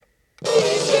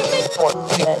You're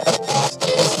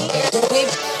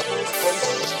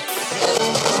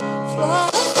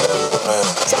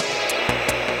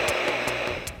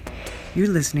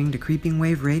listening to Creeping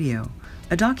Wave Radio,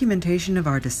 a documentation of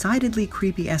our decidedly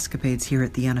creepy escapades here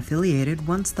at the Unaffiliated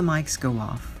once the mics go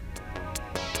off.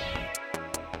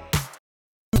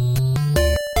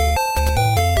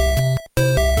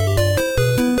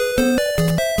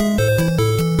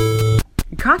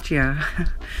 Katya.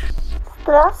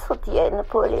 Здравствуйте,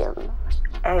 Napoleon.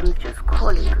 I'm just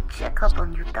calling to check up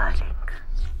on you, darling.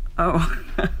 Oh,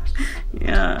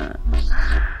 yeah.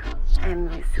 I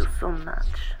miss you so much.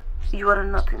 You are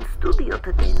not in studio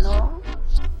today, no?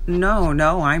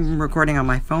 No, I'm recording on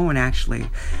my phone, actually.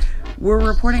 We're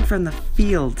reporting from the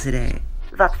field today.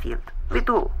 What field? With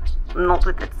who? Not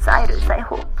with that Cyrus, I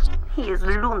hope. He is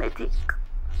lunatic.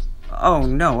 Oh,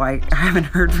 no, I haven't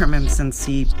heard from him since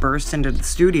he burst into the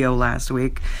studio last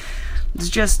week. It's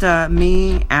just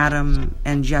me, Adam,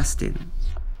 and Justin.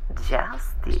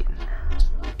 Justin?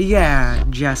 Yeah,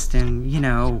 Justin, you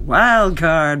know, wild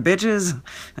card, bitches.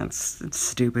 It's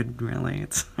stupid, really.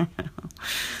 It's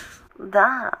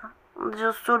Da.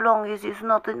 Just so long as it's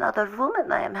not another woman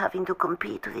I am having to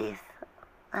compete with.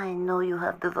 I know you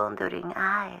have the wandering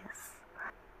eyes.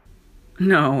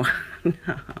 No,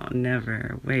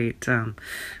 never. Wait,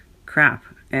 crap.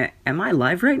 Am I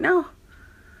live right now?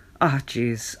 Oh,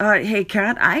 jeez. Hey,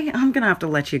 Kat, I'm gonna have to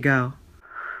let you go.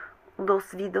 Do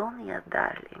svidonia,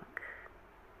 darling.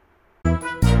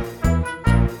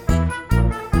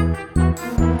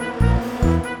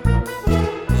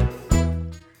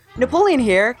 Napoleon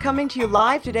here, coming to you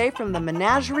live today from the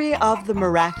Menagerie of the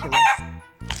Miraculous.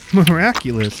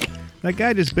 Miraculous? That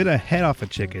guy just bit a head off a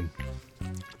chicken.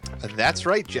 That's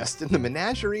right, Justin. The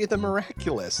Menagerie of the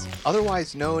Miraculous,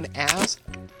 otherwise known as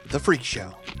the Freak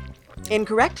Show.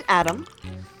 Incorrect, Adam.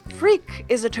 Freak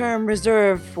is a term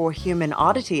reserved for human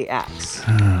oddity acts,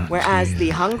 whereas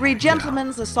the Hungry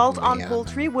Gentleman's assault on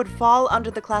poultry would fall under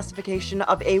the classification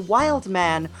of a wild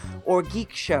man or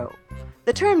geek show.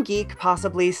 The term geek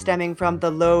possibly stemming from the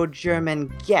Low German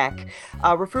Geck,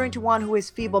 referring to one who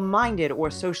is feeble-minded or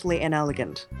socially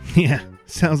inelegant. Yeah,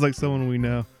 sounds like someone we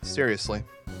know. Seriously.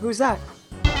 Who's that?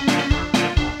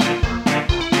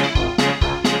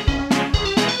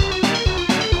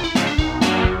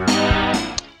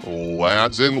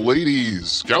 Lads and ladies,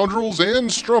 scoundrels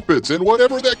and strumpets, and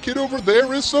whatever that kid over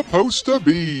there is supposed to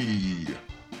be.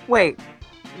 Wait,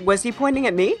 was he pointing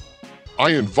at me?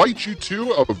 I invite you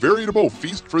to a veritable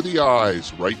feast for the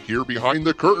eyes, right here behind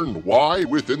the curtain. Why,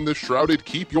 within this shrouded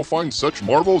keep, you'll find such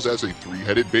marvels as a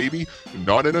three-headed baby,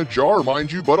 not in a jar,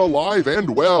 mind you, but alive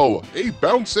and well. A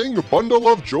bouncing bundle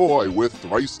of joy with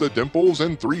thrice the dimples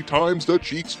and 3 times the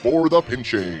cheeks for the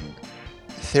pinching.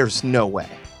 There's no way.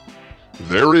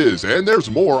 There is, and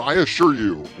there's more, I assure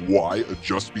you. Why,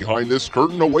 just behind this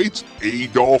curtain awaits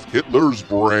Adolf Hitler's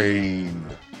brain.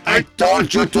 I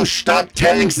told you to stop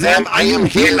telling them I am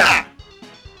Hitler!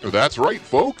 That's right,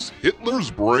 folks.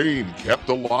 Hitler's brain, kept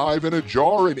alive in a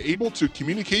jar and able to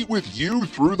communicate with you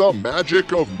through the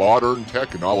magic of modern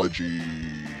technology.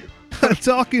 A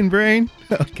talking brain?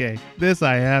 Okay, this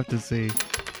I have to see.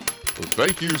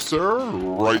 Thank you, sir.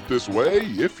 Right this way,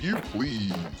 if you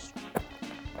please.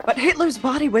 But Hitler's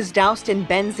body was doused in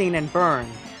benzene and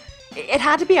burned. It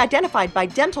had to be identified by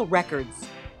dental records.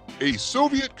 A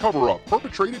Soviet cover-up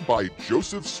perpetrated by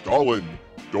Joseph Stalin.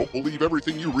 Don't believe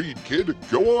everything you read, kid.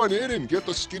 Go on in and get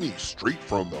the skinny straight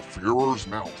from the Führer's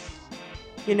mouth.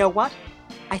 You know what?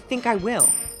 I think I will.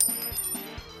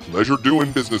 Pleasure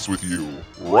doing business with you.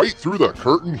 Right through the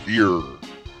curtain here.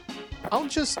 I'll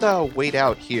just wait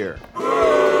out here.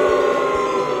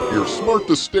 You're smart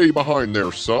to stay behind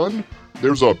there, son.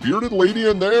 There's a bearded lady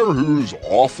in there who's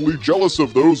awfully jealous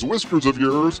of those whiskers of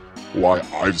yours. Why,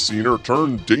 I've seen her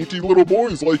turn dainty little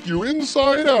boys like you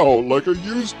inside out like a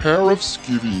used pair of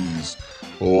skivvies.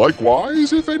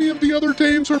 Likewise, if any of the other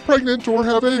dames are pregnant or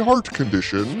have a heart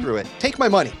condition... Screw it. Take my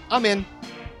money. I'm in.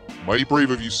 Mighty brave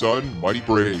of you, son. Mighty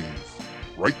brave.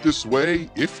 Right this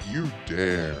way, if you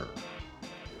dare.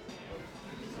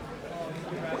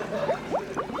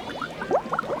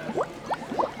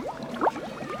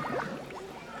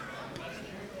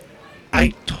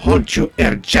 I told you,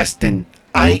 Justin,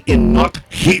 I am not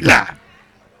Hitler.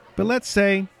 But let's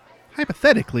say,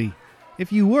 hypothetically,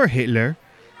 if you were Hitler,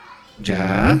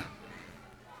 Ja?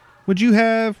 would you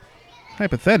have,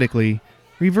 hypothetically,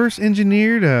 reverse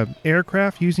engineered a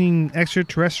aircraft using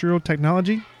extraterrestrial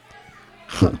technology?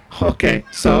 Okay,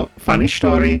 so, funny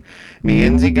story. Me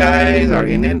and the guys are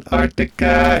in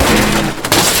Antarctica and...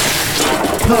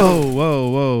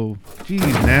 Whoa.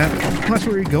 Jeez, Nat. That's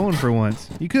where you're going for once.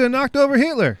 You could have knocked over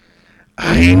Hitler.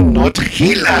 I'm not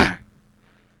healer.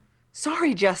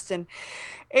 Sorry, Justin.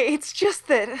 It's just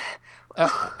that.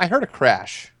 I heard a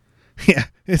crash. Yeah,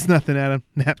 it's nothing, Adam.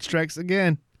 Nap strikes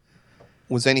again.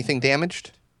 Was anything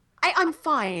damaged? I'm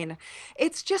fine.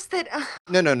 It's just that.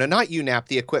 No, not you, Nap,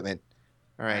 the equipment.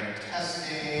 All right,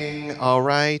 testing. All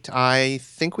right, I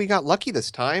think we got lucky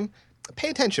this time. Pay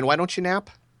attention, why don't you, Nap?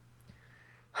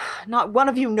 Not one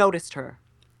of you noticed her.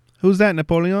 Who's that,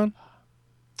 Napoleon?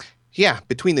 Yeah,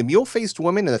 between the mule-faced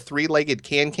woman and the three-legged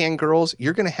can-can girls,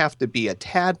 you're going to have to be a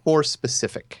tad more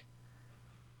specific.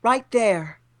 Right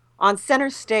there, on center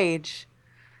stage,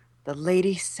 the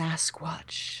Lady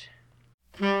Sasquatch.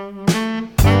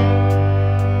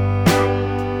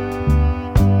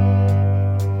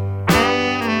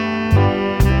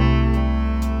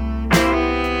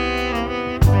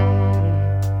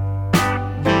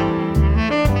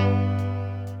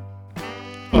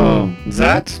 Oh,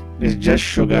 that is just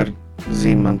Sugar,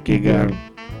 the monkey girl.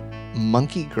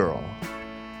 Monkey girl.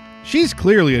 She's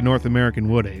clearly a North American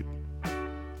wood ape.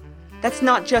 That's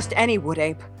not just any wood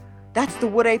ape. That's the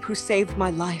wood ape who saved my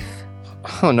life.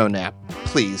 Oh, no, Nap.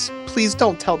 Please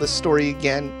don't tell this story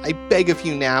again. I beg of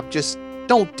you, Nap, just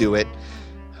don't do it.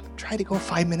 Try to go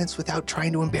 5 minutes without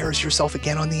trying to embarrass yourself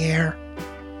again on the air.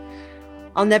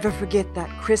 I'll never forget that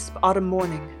crisp autumn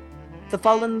morning. The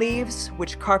fallen leaves,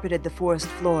 which carpeted the forest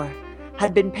floor,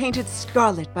 had been painted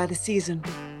scarlet by the season.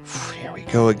 Here we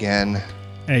go again.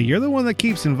 Hey, you're the one that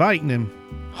keeps inviting him.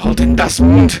 Holden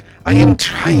Desmond, I am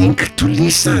trying to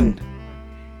listen.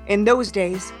 In those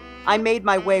days, I made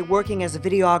my way working as a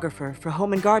videographer for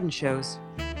home and garden shows.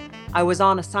 I was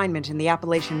on assignment in the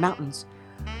Appalachian Mountains,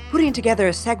 putting together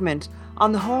a segment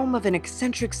on the home of an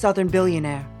eccentric southern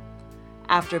billionaire.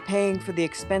 After paying for the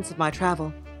expense of my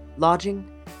travel, lodging,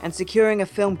 and securing a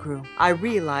film crew, I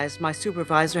realized my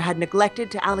supervisor had neglected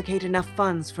to allocate enough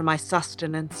funds for my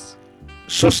sustenance.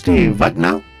 So Steve, what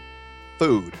now?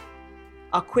 Food.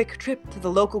 A quick trip to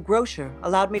the local grocer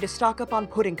allowed me to stock up on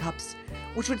pudding cups,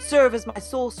 which would serve as my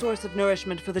sole source of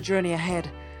nourishment for the journey ahead.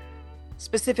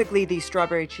 Specifically, the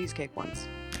strawberry cheesecake ones.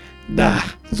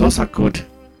 Those are good.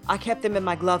 I kept them in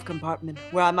my glove compartment,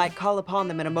 where I might call upon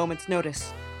them at a moment's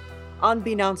notice.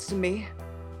 Unbeknownst to me,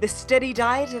 the steady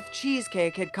diet of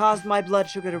cheesecake had caused my blood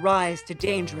sugar to rise to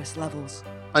dangerous levels.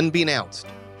 Unbeknownst.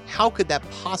 How could that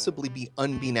possibly be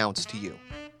unbeknownst to you?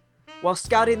 While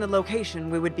scouting the location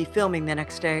we would be filming the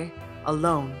next day,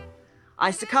 alone,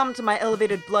 I succumbed to my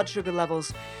elevated blood sugar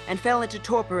levels and fell into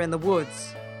torpor in the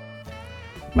woods.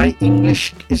 My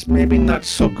English is maybe not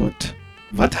so good.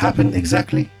 What happened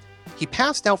exactly? He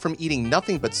passed out from eating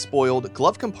nothing but spoiled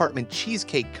glove compartment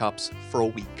cheesecake cups for a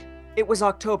week. It was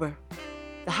October,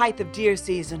 the height of deer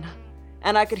season,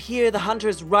 and I could hear the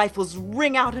hunters' rifles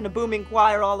ring out in a booming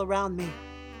choir all around me.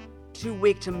 Too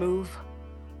weak to move,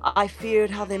 I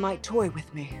feared how they might toy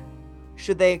with me,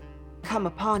 should they come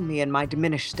upon me in my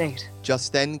diminished state.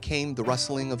 Just then came the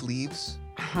rustling of leaves.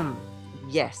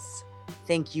 Yes.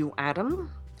 Thank you,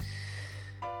 Adam.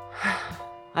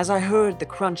 As I heard the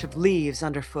crunch of leaves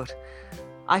underfoot,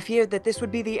 I feared that this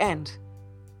would be the end.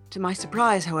 To my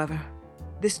surprise, however,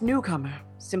 this newcomer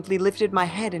simply lifted my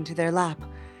head into their lap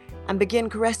and began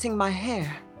caressing my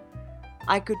hair.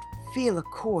 I could feel a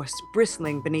course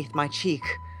bristling beneath my cheek.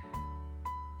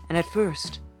 And at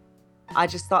first, I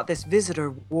just thought this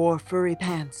visitor wore furry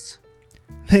pants.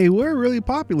 They were really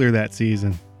popular that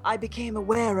season. I became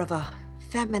aware of a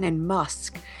feminine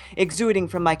musk exuding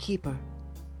from my keeper.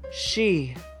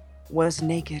 She was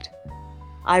naked.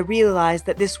 I realized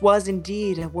that this was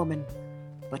indeed a woman,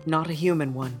 but not a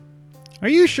human one. Are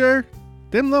you sure?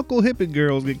 Them local hippie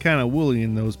girls get kind of woolly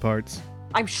in those parts.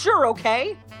 I'm sure,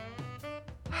 okay?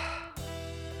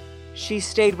 She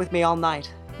stayed with me all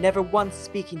night, never once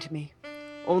speaking to me,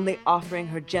 only offering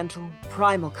her gentle,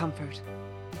 primal comfort.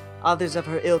 Others of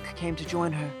her ilk came to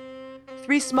join her.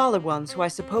 3 smaller ones who I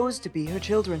supposed to be her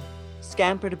children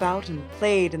scampered about and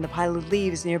played in the pile of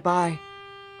leaves nearby.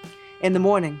 In the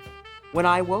morning, when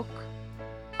I woke,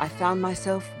 I found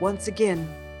myself once again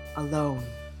alone.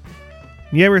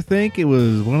 You ever think it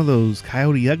was one of those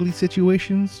Coyote Ugly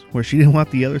situations where she didn't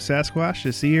want the other Sasquatch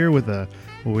to see her with a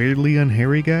weirdly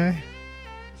unhairy guy?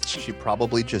 She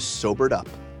probably just sobered up.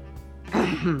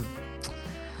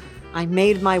 I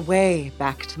made my way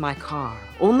back to my car,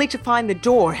 only to find the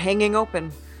door hanging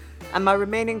open, and my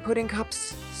remaining pudding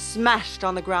cups smashed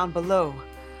on the ground below,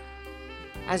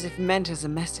 as if meant as a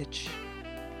message.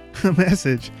 A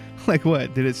message? Like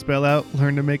what? Did it spell out,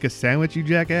 learn to make a sandwich, you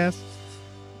jackass?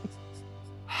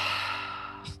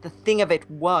 The thing of it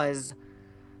was,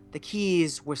 the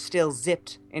keys were still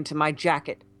zipped into my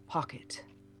jacket pocket.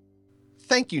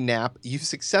 Thank you, Nap. You've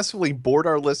successfully bored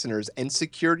our listeners and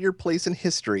secured your place in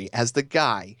history as the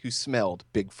guy who smelled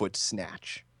Bigfoot's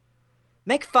snatch.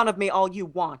 Make fun of me all you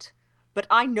want, but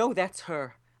I know that's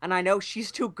her, and I know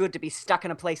she's too good to be stuck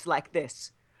in a place like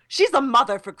this. She's a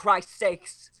mother, for Christ's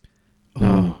sakes.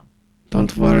 Oh,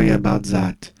 don't worry about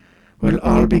that. We'll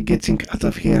all be getting out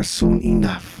of here soon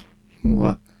enough.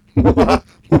 What?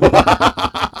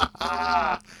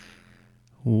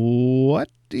 What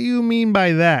do you mean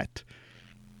by that?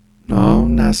 No,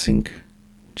 nothing.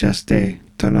 Just a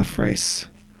turn of phrase.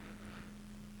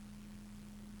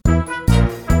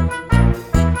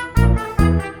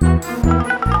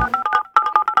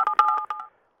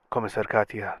 Kommissar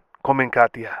Katya. Come in,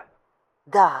 Katya.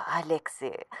 Da,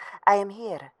 Alexei. I am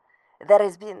here. There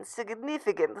has been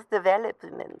significant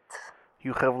development.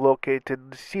 You have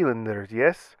located the cylinders,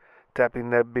 yes?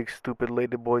 Tapping that big stupid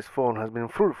ladyboy's phone has been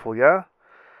fruitful, yeah?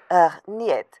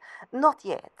 Not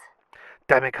yet.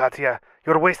 Damn it, Katya.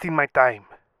 You're wasting my time.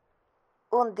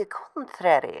 On the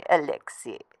contrary,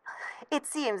 Alexei. It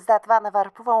seems that one of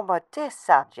our former test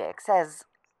subjects has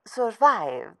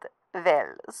survived,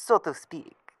 well, so to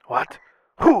speak. What?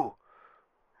 Who?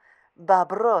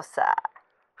 Barbossa.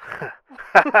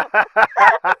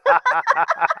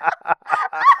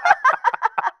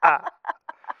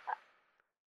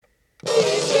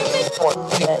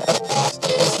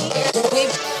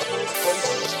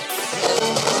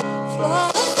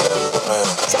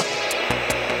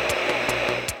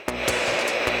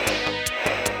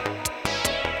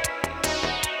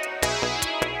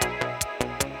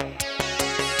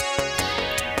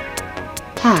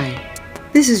 Hi,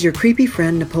 this is your creepy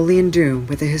friend Napoleon Doom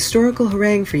with a historical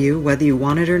harangue for you whether you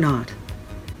want it or not.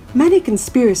 Many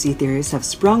conspiracy theories have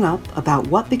sprung up about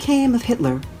what became of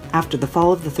Hitler after the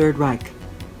fall of the Third Reich.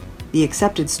 The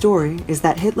accepted story is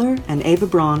that Hitler and Eva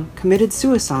Braun committed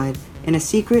suicide in a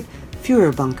secret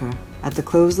Führer bunker at the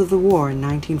close of the war in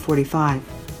 1945.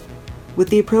 With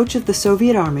the approach of the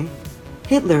Soviet army,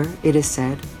 Hitler, it is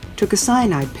said, took a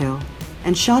cyanide pill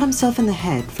and shot himself in the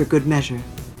head for good measure.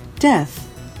 Death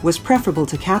was preferable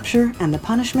to capture and the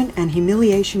punishment and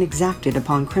humiliation exacted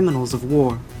upon criminals of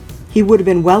war. He would have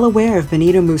been well aware of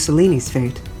Benito Mussolini's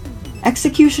fate.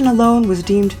 Execution alone was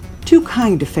deemed too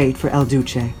kind a fate for El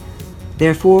Duce.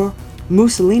 Therefore,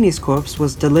 Mussolini's corpse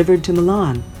was delivered to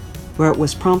Milan, where it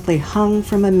was promptly hung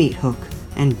from a meat hook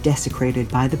and desecrated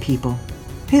by the people.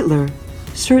 Hitler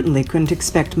certainly couldn't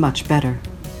expect much better.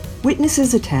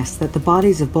 Witnesses attest that the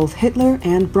bodies of both Hitler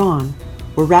and Braun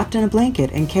were wrapped in a blanket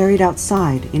and carried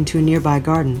outside into a nearby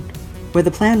garden, where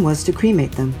the plan was to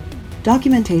cremate them.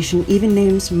 Documentation even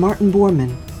names Martin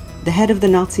Bormann, the head of the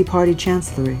Nazi Party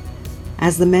Chancellery,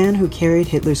 as the man who carried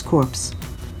Hitler's corpse.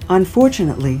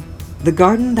 Unfortunately, the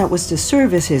garden that was to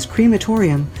serve as his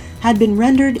crematorium had been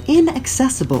rendered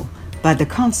inaccessible by the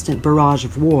constant barrage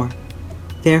of war.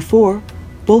 Therefore,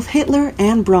 both Hitler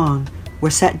and Braun were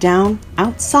set down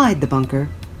outside the bunker,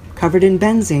 covered in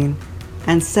benzene,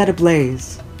 and set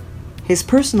ablaze. His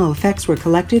personal effects were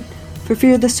collected for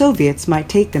fear the Soviets might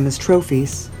take them as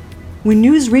trophies. When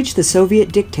news reached the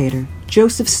Soviet dictator,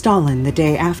 Joseph Stalin, the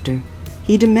day after,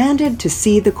 he demanded to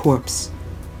see the corpse.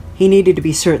 He needed to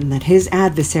be certain that his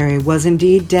adversary was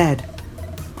indeed dead.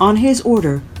 On his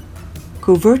order,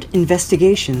 covert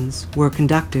investigations were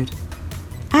conducted.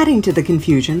 Adding to the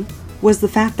confusion was the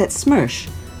fact that Smersh,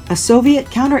 a Soviet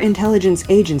counterintelligence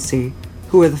agency,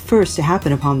 who were the first to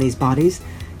happen upon these bodies,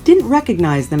 didn't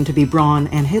recognize them to be Braun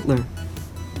and Hitler.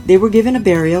 They were given a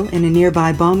burial in a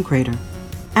nearby bomb crater.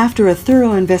 After a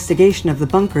thorough investigation of the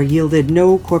bunker yielded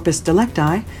no corpus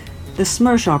delicti, the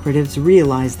Smersh operatives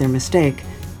realized their mistake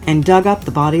and dug up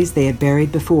the bodies they had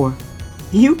buried before.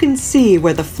 You can see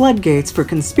where the floodgates for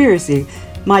conspiracy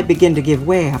might begin to give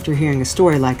way after hearing a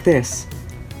story like this.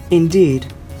 Indeed,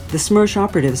 the Smersh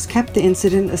operatives kept the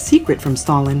incident a secret from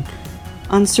Stalin,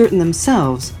 uncertain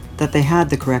themselves that they had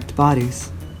the correct bodies.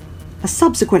 A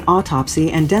subsequent autopsy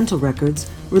and dental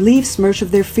records relieved Smersh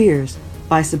of their fears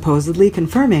by supposedly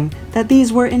confirming that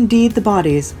these were indeed the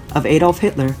bodies of Adolf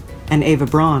Hitler and Eva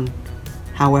Braun.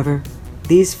 However,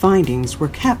 these findings were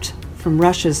kept from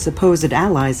Russia's supposed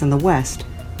allies in the West,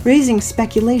 raising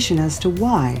speculation as to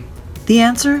why. The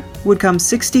answer would come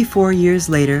 64 years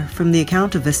later from the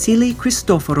account of Vasily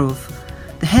Christoforov,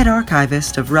 the head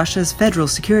archivist of Russia's Federal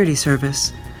Security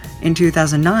Service. In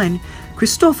 2009,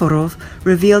 Christoforov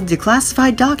revealed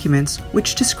declassified documents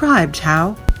which described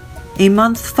how, a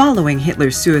month following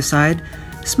Hitler's suicide,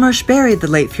 Smersh buried the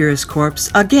late Führer's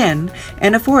corpse again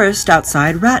in a forest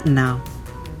outside Rathenau.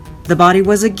 The body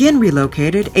was again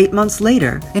relocated 8 months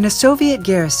later in a Soviet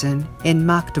garrison in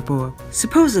Magdeburg.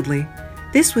 Supposedly,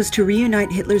 This was to reunite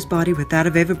Hitler's body with that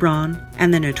of Eva Braun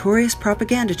and the notorious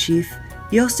propaganda chief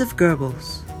Joseph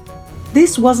Goebbels.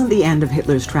 This wasn't the end of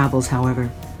Hitler's travels, however.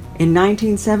 In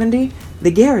 1970,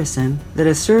 the garrison that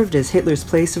has served as Hitler's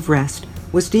place of rest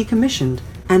was decommissioned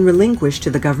and relinquished to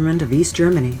the government of East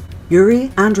Germany. Yuri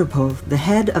Andropov, the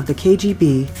head of the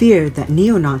KGB, feared that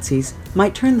neo-Nazis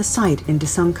might turn the site into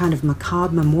some kind of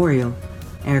macabre memorial.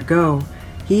 Ergo,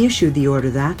 he issued the order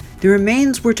that the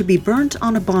remains were to be burnt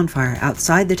on a bonfire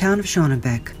outside the town of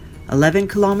Schönebeck, 11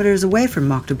 kilometers away from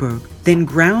Magdeburg, then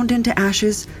ground into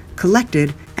ashes,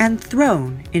 collected, and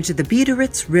thrown into the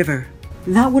Biederitz River.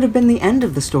 That would have been the end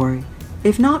of the story,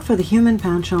 if not for the human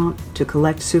penchant to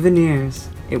collect souvenirs.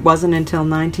 It wasn't until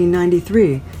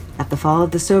 1993, at the fall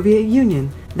of the Soviet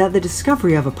Union, that the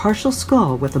discovery of a partial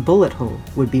skull with a bullet hole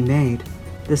would be made.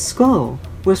 The skull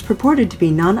was purported to be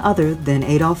none other than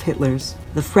Adolf Hitler's.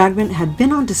 The fragment had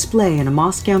been on display in a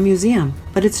Moscow museum,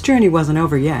 but its journey wasn't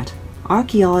over yet.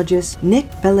 Archaeologist Nick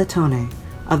Bellatone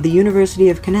of the University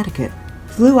of Connecticut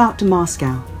flew out to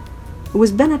Moscow. It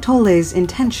was Benetole's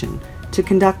intention to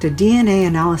conduct a DNA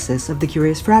analysis of the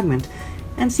curious fragment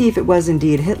and see if it was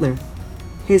indeed Hitler.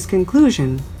 His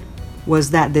conclusion was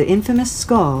that the infamous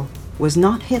skull was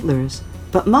not Hitler's,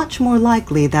 but much more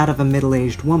likely that of a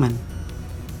middle-aged woman.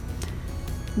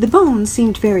 The bone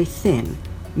seemed very thin.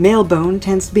 Male bone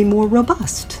tends to be more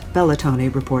robust,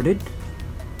 Bellatone reported.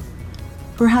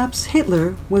 Perhaps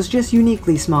Hitler was just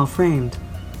uniquely small-framed.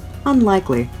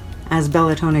 Unlikely, as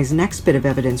Bellatone's next bit of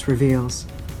evidence reveals.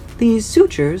 These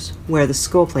sutures, where the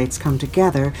skull plates come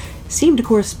together, seem to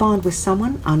correspond with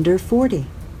someone under 40.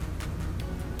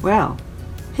 Well,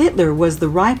 Hitler was the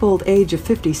ripe old age of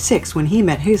 56 when he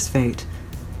met his fate.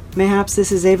 Mayhaps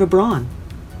this is Eva Braun.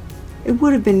 It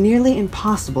would have been nearly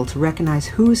impossible to recognize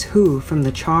who's who from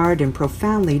the charred and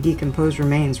profoundly decomposed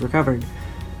remains recovered.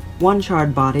 One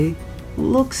charred body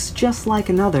looks just like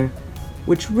another,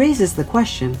 which raises the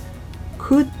question,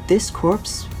 could this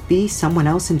corpse be someone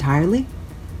else entirely?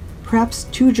 Perhaps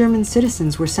 2 German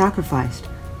citizens were sacrificed,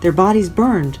 their bodies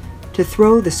burned, to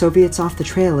throw the Soviets off the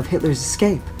trail of Hitler's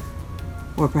escape.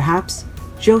 Or perhaps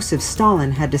Joseph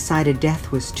Stalin had decided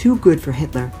death was too good for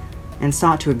Hitler and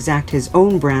sought to exact his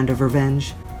own brand of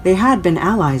revenge. They had been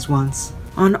allies once.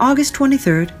 On August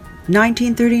 23,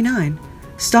 1939,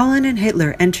 Stalin and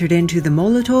Hitler entered into the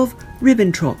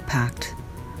Molotov-Ribbentrop Pact,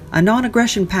 a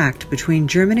non-aggression pact between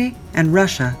Germany and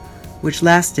Russia, which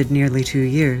lasted nearly 2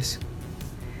 years.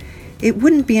 It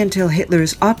wouldn't be until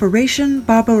Hitler's Operation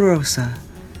Barbarossa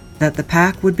that the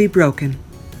pact would be broken.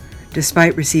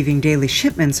 Despite receiving daily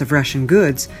shipments of Russian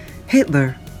goods,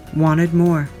 Hitler wanted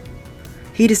more.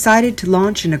 He decided to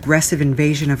launch an aggressive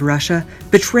invasion of Russia,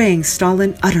 betraying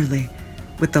Stalin utterly,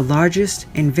 with the largest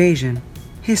invasion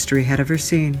history had ever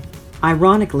seen.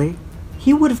 Ironically,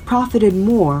 he would have profited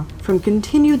more from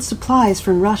continued supplies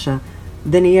from Russia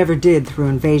than he ever did through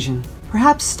invasion.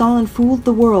 Perhaps Stalin fooled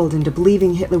the world into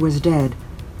believing Hitler was dead,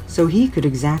 so he could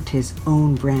exact his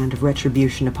own brand of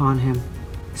retribution upon him.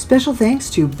 Special thanks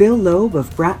to Bill Loeb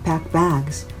of Brat Pack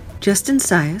Bags, Justin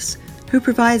Sias, who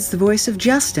provides the voice of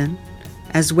Justin,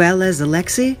 as well as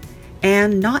Alexei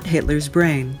and Not Hitler's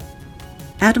Brain.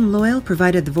 Adam Loyal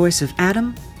provided the voice of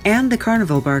Adam and the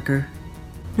Carnival Barker.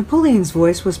 Napoleon's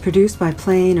voice was produced by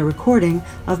playing a recording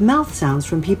of mouth sounds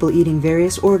from people eating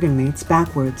various organ meats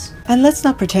backwards. And let's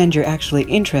not pretend you're actually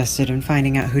interested in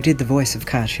finding out who did the voice of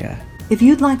Katya. If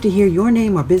you'd like to hear your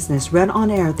name or business read on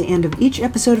air at the end of each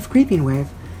episode of Creeping Wave,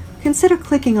 consider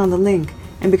clicking on the link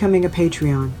and becoming a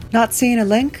Patreon. Not seeing a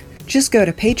link? Just go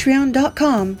to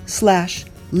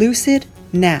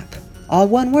patreon.com/lucidnap. All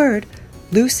one word,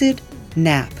 Lucid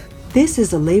Nap. This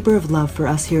is a labor of love for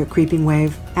us here at Creeping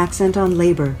Wave, accent on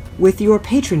labor. With your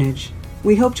patronage,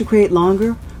 we hope to create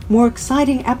longer, more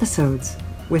exciting episodes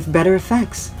with better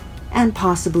effects and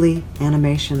possibly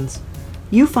animations.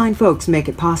 You fine folks make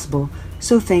it possible,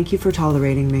 so thank you for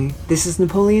tolerating me. This is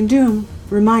Napoleon Doom,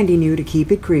 reminding you to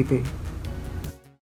keep it creepy.